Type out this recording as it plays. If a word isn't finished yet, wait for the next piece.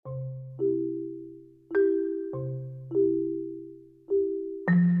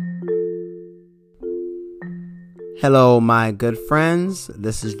Hello, my good friends.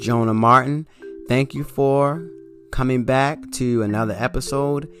 This is Jonah Martin. Thank you for coming back to another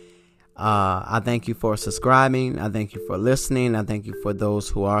episode. I thank you for subscribing. I thank you for listening. I thank you for those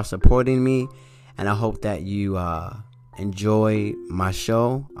who are supporting me. And I hope that you enjoy my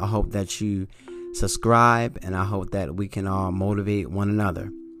show. I hope that you subscribe. And I hope that we can all motivate one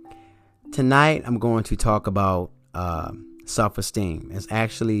another. Tonight, I'm going to talk about self-esteem.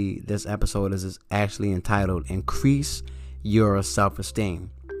 This episode is actually entitled Increase Your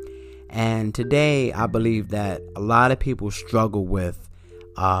Self-Esteem. And today I believe that a lot of people struggle with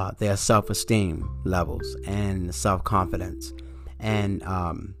their self-esteem levels and self-confidence. And,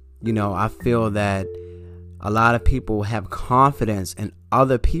 I feel that a lot of people have confidence in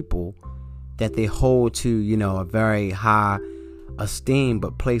other people that they hold to, a very high esteem,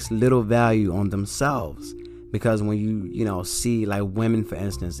 but place little value on themselves. Because when you see like women, for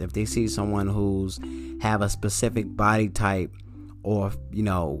instance, if they see someone who's have a specific body type or,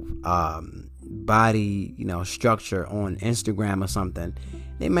 body, structure on Instagram or something,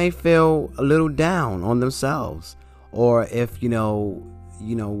 they may feel a little down on themselves. Or if,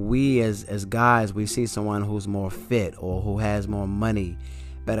 we as guys, we see someone who's more fit or who has more money,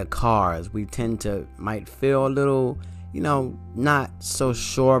 better cars, we might feel a little, not so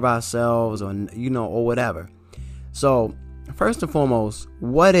sure of ourselves or, or whatever. So, first and foremost,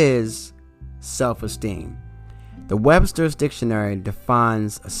 what is self-esteem? The Webster's Dictionary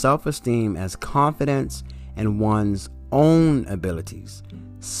defines self-esteem as confidence in one's own abilities,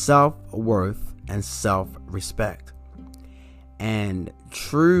 self-worth, and self-respect. And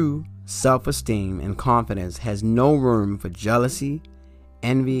true self-esteem and confidence has no room for jealousy,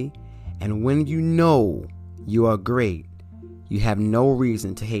 envy, and when you know you are great, you have no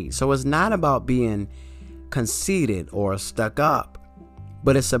reason to hate. So it's not about being conceited or stuck up,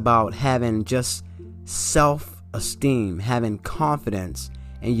 but it's about having just self-esteem, having confidence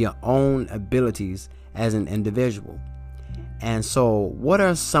in your own abilities as an individual. And so what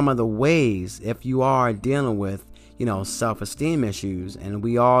are some of the ways, if you are dealing with self-esteem issues, and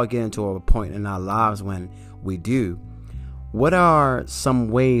we all get into a point in our lives when we do, what are some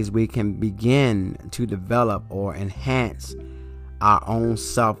ways we can begin to develop or enhance our own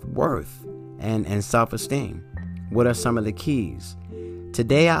self-worth and self-esteem? What are some of the keys?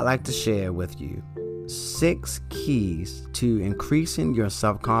 Today, I'd like to share with you 6 keys to increasing your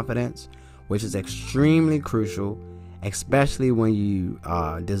self-confidence, which is extremely crucial, especially when you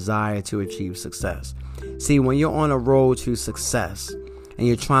desire to achieve success. See, when you're on a road to success and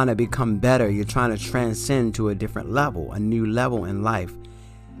you're trying to become better, you're trying to transcend to a different level, a new level in life,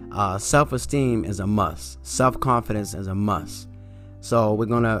 self-esteem is a must. Self-confidence is a must. So we're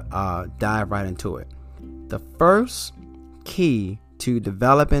going to dive right into it. The first key to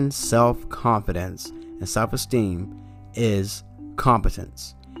developing self-confidence and self-esteem is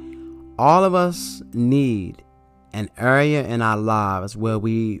competence. All of us need an area in our lives where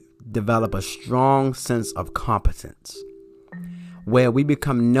we develop a strong sense of competence, where we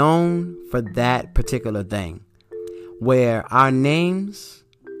become known for that particular thing, where our names,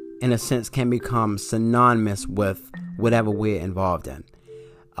 in a sense, can become synonymous with whatever we're involved in.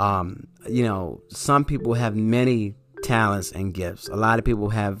 Some people have many talents and gifts. A lot of people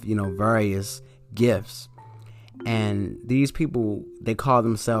have, various gifts. And these people, they call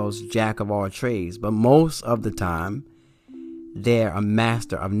themselves jack of all trades. But most of the time, they're a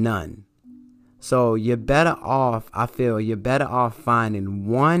master of none. So you're better off finding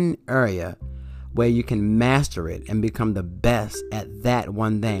one area where you can master it and become the best at that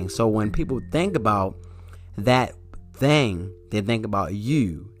one thing. So when people think about that thing, they think about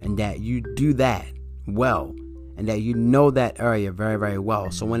you and that you do that well and that you know that area very, very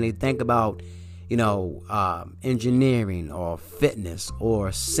well. So when they think about, engineering or fitness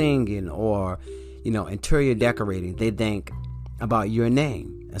or singing or, interior decorating, they think about your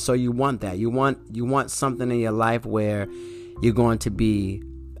name. And so you want that. You want something in your life where you're going to be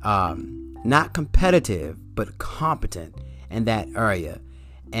not competitive, but competent in that area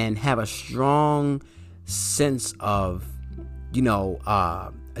and have a strong sense of,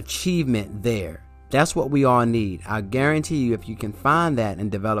 achievement there. That's what we all need. I guarantee you, if you can find that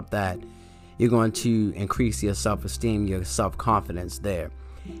and develop that, you're going to increase your self-esteem, your self-confidence there.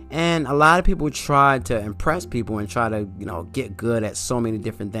 And a lot of people try to impress people and try to, get good at so many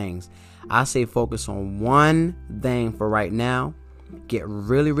different things. I say focus on one thing for right now. Get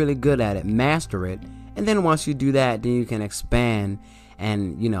really, really good at it. Master it. And then once you do that, then you can expand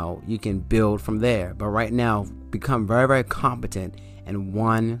and, you can build from there. But right now, become very, very competent in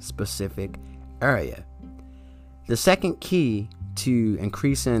one specific area. The second key to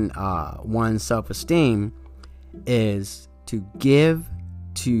increasing one's self-esteem is to give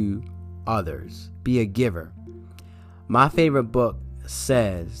to others. Be a giver. My favorite book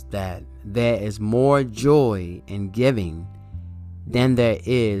says that there is more joy in giving than there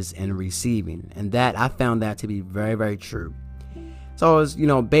is in receiving. And that I found that to be very, very true. So it's,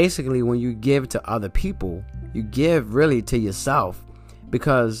 basically when you give to other people, you give really to yourself,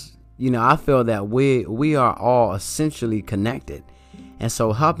 because, I feel that we are all essentially connected. And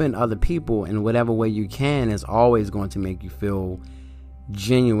so helping other people in whatever way you can is always going to make you feel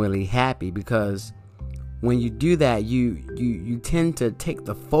genuinely happy, because when you do that, you tend to take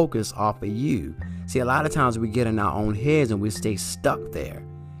the focus off of you. See, a lot of times we get in our own heads and we stay stuck there.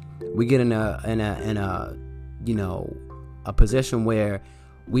 We get in a position where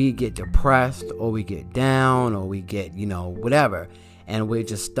we get depressed, or we get down, or we get, whatever. And we're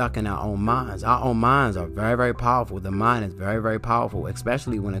just stuck in our own minds. Our own minds are very, very powerful. The mind is very, very powerful,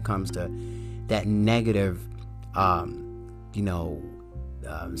 especially when it comes to that negative,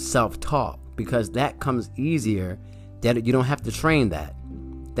 self-talk, because that comes easier. That you don't have to train that.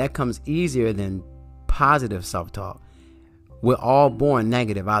 That comes easier than positive self-talk. We're all born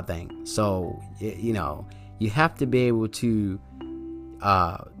negative, I think. So, you have to be able to,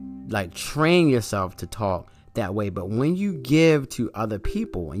 train yourself to talk that way. But when you give to other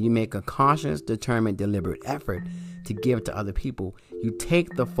people and you make a conscious, determined, deliberate effort to give to other people, you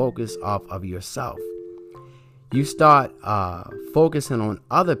take the focus off of yourself. You start focusing on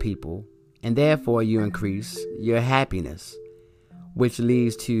other people, and therefore you increase your happiness, which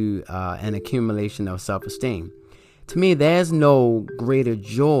leads to an accumulation of self-esteem. To me, there's no greater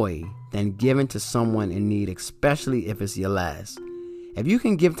joy than giving to someone in need, especially if it's your last. If you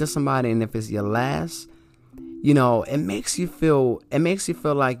can give to somebody and if it's your last, it makes you feel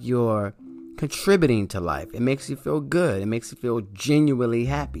like you're contributing to life. It makes you feel good. It makes you feel genuinely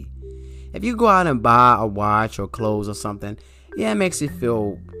happy. If you go out and buy a watch or clothes or something, yeah, it makes you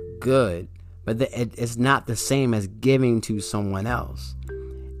feel good, but it's not the same as giving to someone else.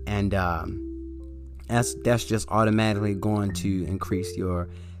 And that's just automatically going to increase your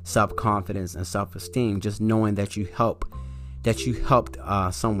self-confidence and self-esteem, just knowing that you helped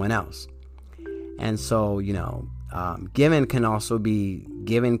someone else. And so, giving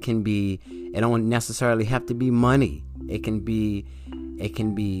can be, it don't necessarily have to be money. It can be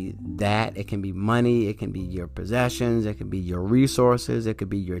that, it can be money, it can be your possessions, it can be your resources, it could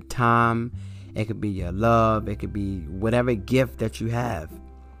be your time, it could be your love, it could be whatever gift that you have.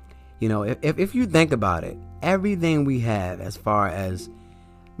 If you think about it, everything we have as far as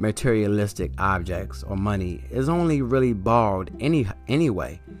materialistic objects or money is only really borrowed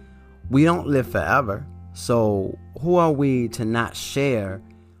anyway. We don't live forever, so who are we to not share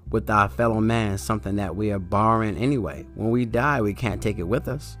with our fellow man something that we are borrowing anyway? When we die, we can't take it with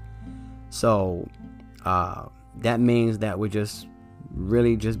us. So that means that we're just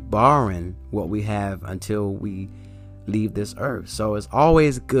borrowing what we have until we leave this earth. So it's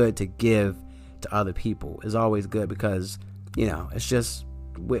always good to give to other people. It's always good because it's just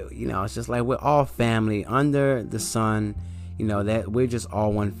like we're all family under the sun. That we're just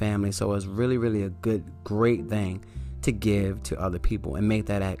all one family. So it's really, really a great thing to give to other people and make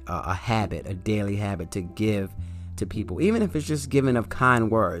that a habit, a daily habit to give to people. Even if it's just giving of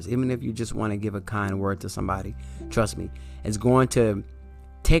kind words, even if you just want to give a kind word to somebody, trust me, it's going to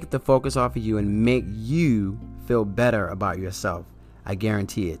take the focus off of you and make you feel better about yourself. I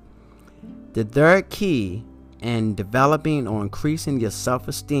guarantee it. The third key in developing or increasing your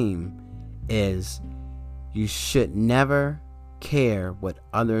self-esteem is you should never care what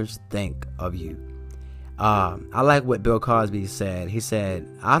others think of you. I like what Bill Cosby said. He said,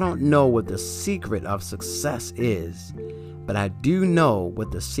 "I don't know what the secret of success is, but I do know what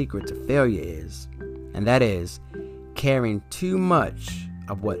the secret to failure is. And that is caring too much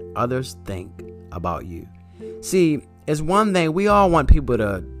of what others think about you." See, it's one thing, we all want people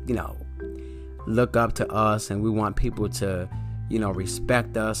to, look up to us, and we want people to,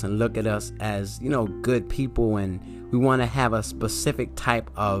 respect us and look at us as, good people, and we want to have a specific type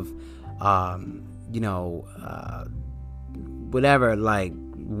of, whatever, like,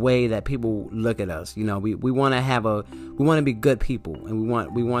 way that people look at us. We want to be good people, and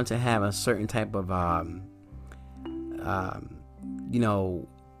we want to have a certain type of,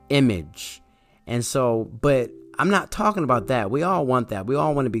 image. And so, but I'm not talking about that. We all want that. We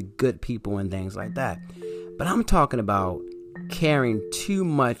all want to be good people and things like that. But I'm talking about caring too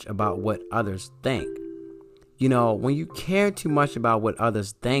much about what others think. When you care too much about what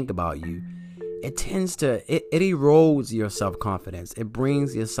others think about you, it erodes your self-confidence. It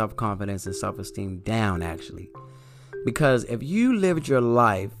brings your self-confidence and self-esteem down, actually. Because if you lived your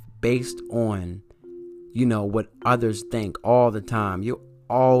life based on what others think all the time, you'll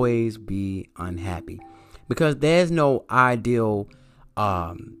always be unhappy, because there's no ideal,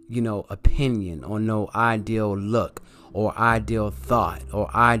 opinion, or no ideal look, or ideal thought,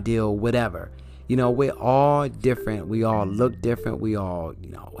 or ideal whatever. We're all different. We all look different. We all,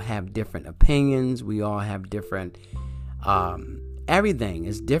 have different opinions. We all have different, everything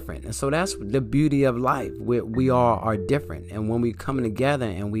is different. And so that's the beauty of life. We all are different. And when we come together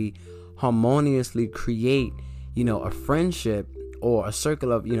and we harmoniously create, a friendship or a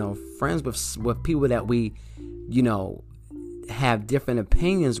circle of, friends with people that we, have different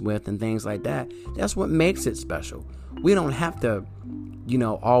opinions with and things like that, that's what makes it special. We don't have to,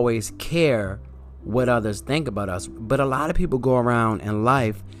 always care what others think about us. But a lot of people go around in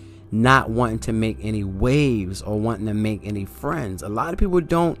life not wanting to make any waves or wanting to make any friends. A lot of people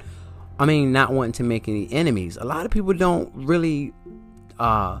not wanting to make any enemies. A lot of people don't really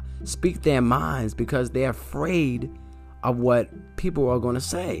speak their minds because they're afraid of what people are going to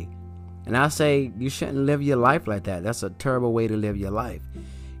say. And I say you shouldn't live your life like that. That's a terrible way to live your life.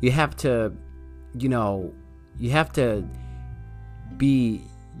 You have to, you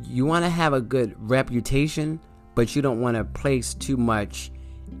want to have a good reputation, but you don't want to place too much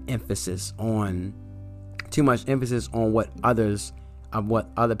emphasis on what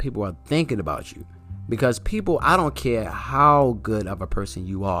other people are thinking about you. Because people, I don't care how good of a person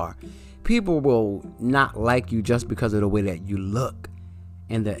you are, people will not like you just because of the way that you look.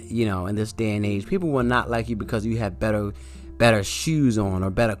 In this day and age, people will not like you because you have better shoes on or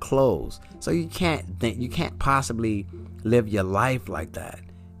better clothes. So you can't possibly live your life like that.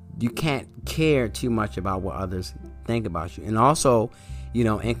 You can't care too much about what others think about you. And also,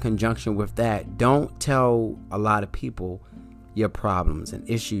 in conjunction with that, don't tell a lot of people your problems and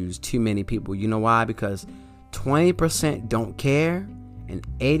issues. Too many people. You know why? Because 20% don't care and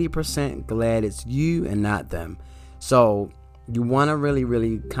 80% glad it's you and not them. So you want to really,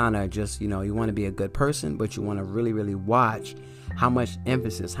 really kind of just, you want to be a good person, but you want to really, really watch how much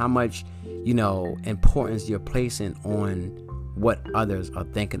emphasis, how much, importance you're placing on what others are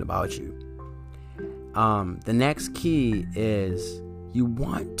thinking about you. The next key is you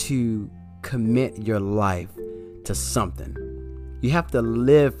want to commit your life to something. You have to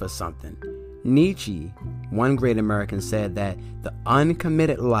live for something. Nietzsche, one great American, said that the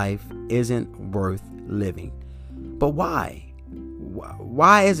uncommitted life isn't worth living. But why?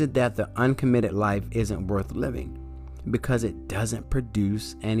 Why is it that the uncommitted life isn't worth living? Because it doesn't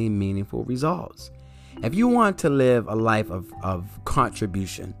produce any meaningful results. If you want to live a life of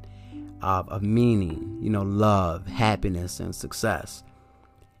contribution, of meaning, love, happiness, and success,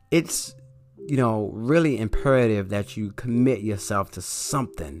 it's, really imperative that you commit yourself to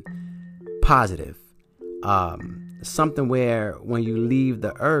something positive. Something where when you leave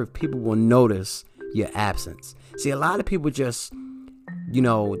the earth, people will notice your absence. See, a lot of people just,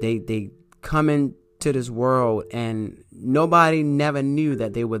 they come into this world and nobody never knew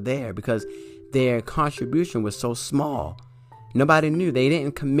that they were there because their contribution was so small. Nobody knew. They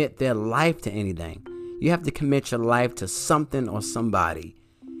didn't commit their life to anything. You have to commit your life to something or somebody.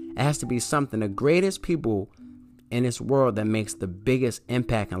 It has to be something. The greatest people in this world that makes the biggest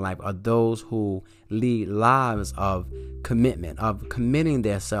impact in life are those who lead lives of commitment, of committing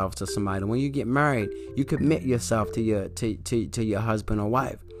themselves to somebody. When you get married, you commit yourself to your husband or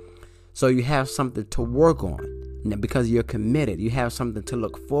wife. So you have something to work on. Because you're committed, you have something to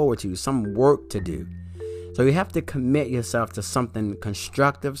look forward to, some work to do. So you have to commit yourself to something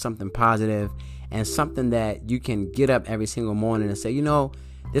constructive, something positive, and something that you can get up every single morning and say,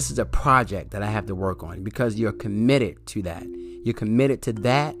 this is a project that I have to work on, because you're committed to that. You're committed to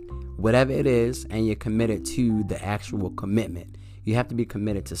that, whatever it is, and you're committed to the actual commitment. You have to be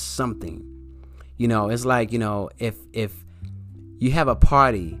committed to something. It's like, if you have a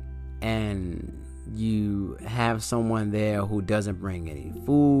party and you have someone there who doesn't bring any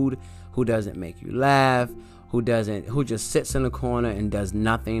food, who doesn't make you laugh, who just sits in the corner and does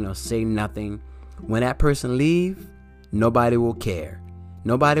nothing or say nothing. When that person leaves, nobody will care.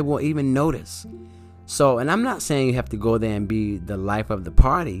 Nobody will even notice. So, and I'm not saying you have to go there and be the life of the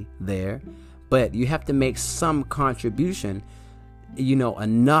party there, but you have to make some contribution,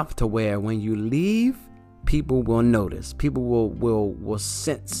 enough to where when you leave, people will notice. People will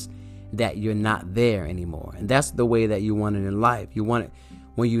sense that you're not there anymore. And that's the way that you want it in life. You want it,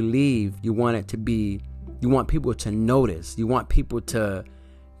 when you leave, you want it to be, you want people to notice. You want people to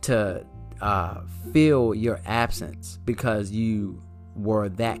feel your absence because you were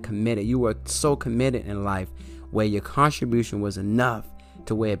that committed. You were so committed in life where your contribution was enough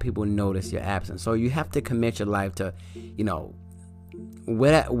to where people notice your absence. So you have to commit your life to,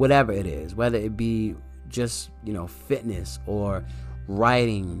 whatever it is, whether it be just, fitness or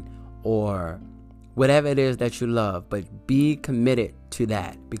writing or whatever it is that you love, but be committed to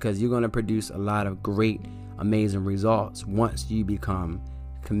that, because you're going to produce a lot of great, amazing results once you become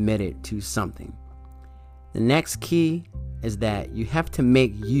committed to something. The next key is that you have to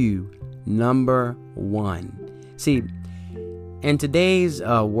make you number one. See, in today's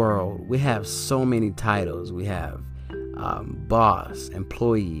world, we have so many titles. We have boss,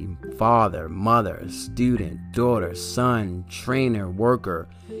 employee, father, mother, student, daughter, son, trainer, worker,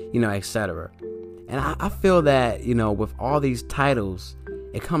 etc. And I feel that, with all these titles,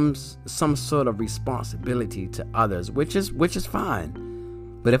 it comes some sort of responsibility to others, which is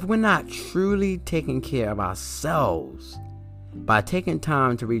fine. But if we're not truly taking care of ourselves, by taking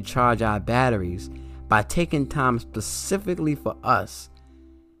time to recharge our batteries, by taking time specifically for us,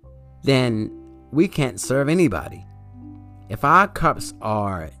 then we can't serve anybody. If our cups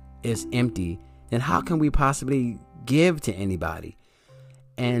is empty, then how can we possibly give to anybody?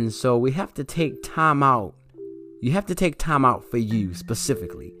 And so we have to take time out. You have to take time out for you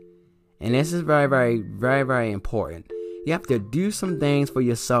specifically. And this is very, very, very, very important. You have to do some things for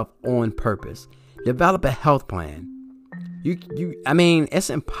yourself on purpose. Develop a health plan. It's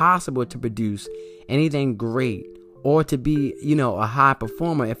impossible to produce anything great or to be, a high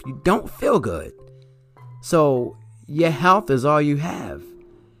performer if you don't feel good. So your health is all you have.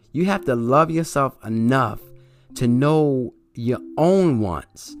 You have to love yourself enough to know your own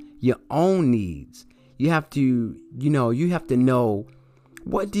wants, your own needs. You have to know,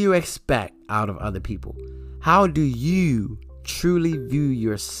 what do you expect out of other people? How do you truly view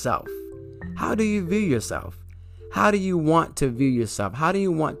yourself? How do you view yourself? How do you want to view yourself? How do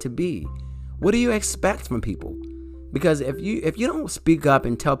you want to be? What do you expect from people? Because if you don't speak up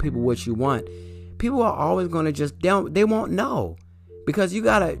and tell people what you want, people are always going to they won't know. Because you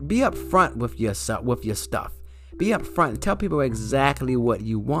got to be upfront with yourself, with your stuff. Be upfront and tell people exactly what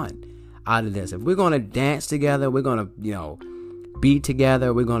you want out of this. If we're going to dance together, we're going to, be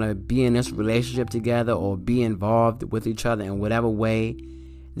together, we're going to be in this relationship together or be involved with each other in whatever way,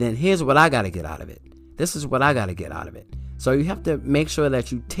 then here's what I got to get out of it. This is what I got to get out of it. So you have to make sure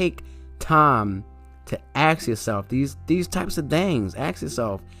that you take time to ask yourself these types of things. Ask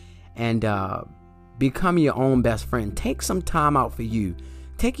yourself and become your own best friend. Take some time out for you.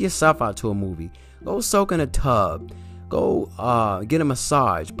 Take yourself out to a movie. Go soak in a tub. Go get a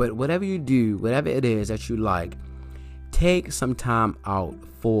massage. But whatever you do, whatever it is that you like, take some time out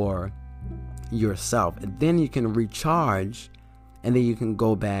for yourself. And then you can recharge. And then you can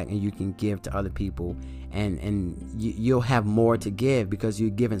go back and you can give to other people. And you'll have more to give because you're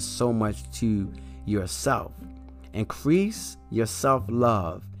giving so much to yourself. Increase your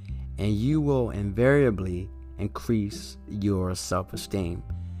self-love. And you will invariably increase your self-esteem.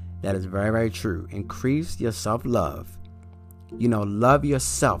 That is very, very true. Increase your self-love. Love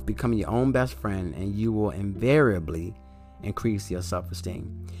yourself. Become your own best friend. And you will invariably increase your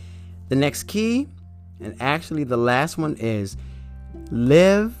self-esteem. The next key, and actually the last one, is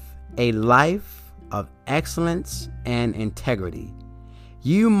live a life of excellence and integrity.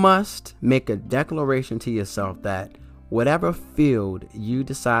 You must make a declaration to yourself that whatever field you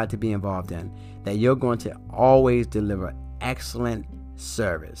decide to be involved in, that you're going to always deliver excellent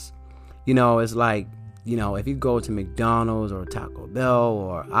service. It's like, if you go to McDonald's or Taco Bell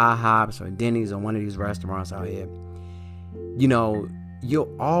or IHOPs or Denny's or one of these restaurants out here, you'll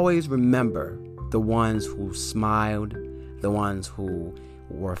always remember the ones who smiled, the ones who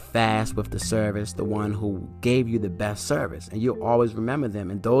were fast with the service, the one who gave you the best service, and you'll always remember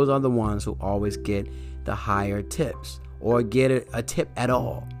them. And those are the ones who always get the higher tips or get a tip at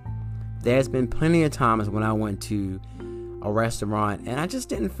all. There's been plenty of times when I went to a restaurant and I just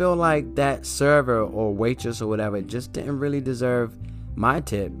didn't feel like that server or waitress or whatever just didn't really deserve my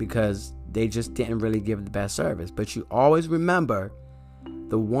tip because they just didn't really give the best service. But you always remember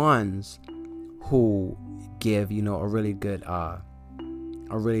the ones who give, a really good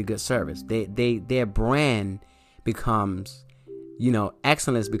service. Their brand becomes,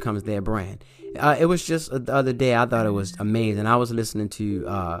 excellence becomes their brand. It was just the other day, I thought it was amazing. I was listening to,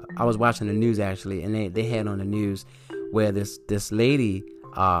 I was watching the news actually, and they had on the news where this lady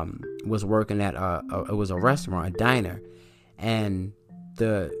was working at it was a restaurant, a diner, and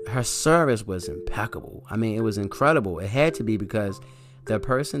her service was impeccable. I mean, it was incredible. It had to be because the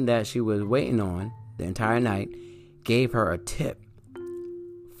person that she was waiting on the entire night gave her a tip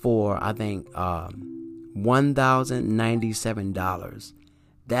for, I think, $1,097.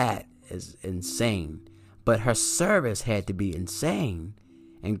 That is insane. But her service had to be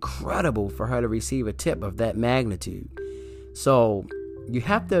incredible for her to receive a tip of that magnitude. So, You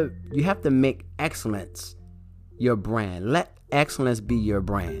have to make excellence your brand. Let excellence be your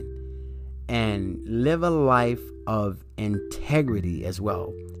brand, and live a life of integrity as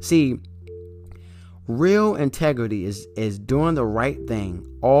well. See, real integrity is doing the right thing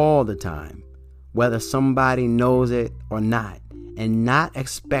all the time, whether somebody knows it or not, and not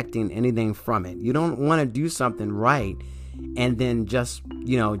expecting anything from it. You don't want to do something right and then just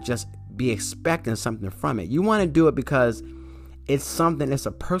be expecting something from it. You want to do it because it's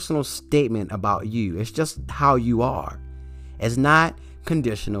a personal statement about you. It's just how you are. It's not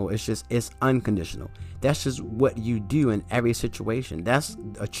conditional. It's unconditional. That's just what you do in every situation. That's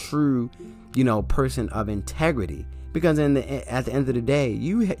a true, person of integrity. Because at the end of the day,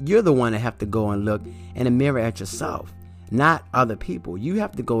 you're the one that have to go and look in the mirror at yourself, not other people. You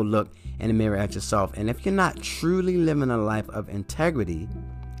have to go look in the mirror at yourself. And if you're not truly living a life of integrity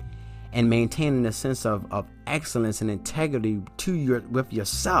and maintaining a sense of excellence and integrity with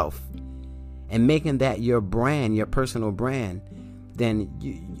yourself, and making that your brand, your personal brand, then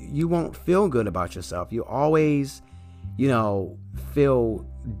you won't feel good about yourself. You always, feel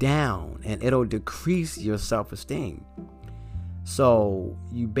down, and it'll decrease your self-esteem. So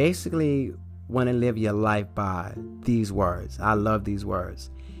you basically want to live your life by these words. I love these words.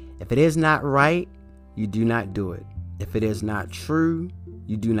 If it is not right, you do not do it. If it is not true,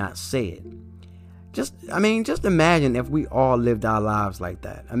 you do not say it. Just imagine if we all lived our lives like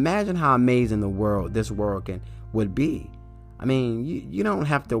that. Imagine how amazing this world would be. You don't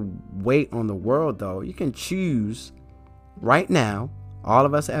have to wait on the world, though. You can choose right now. All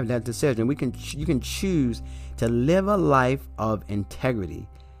of us have that decision. You can choose to live a life of integrity.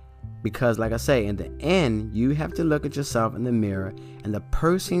 Because, like I say, in the end, you have to look at yourself in the mirror, and the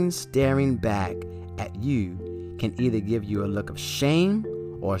person staring back at you can either give you a look of shame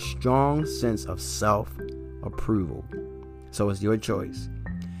or a strong sense of self-approval. So it's your choice.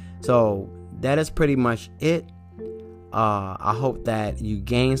 So that is pretty much it. I hope that you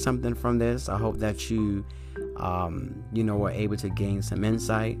gain something from this. I hope that you, were able to gain some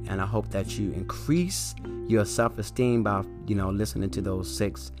insight, and I hope that you increase your self-esteem by, listening to those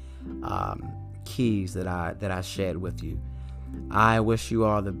 6 keys that I shared with you. I wish you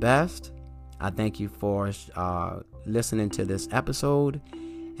all the best. I thank you for listening to this episode,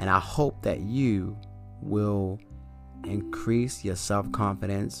 and I hope that you will increase your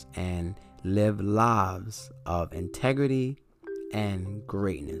self-confidence and live lives of integrity and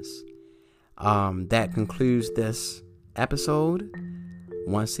greatness. That concludes this episode.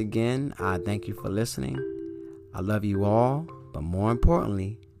 Once again, I thank you for listening. I love you all, but more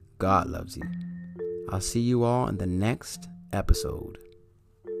importantly, God loves you. I'll see you all in the next episode.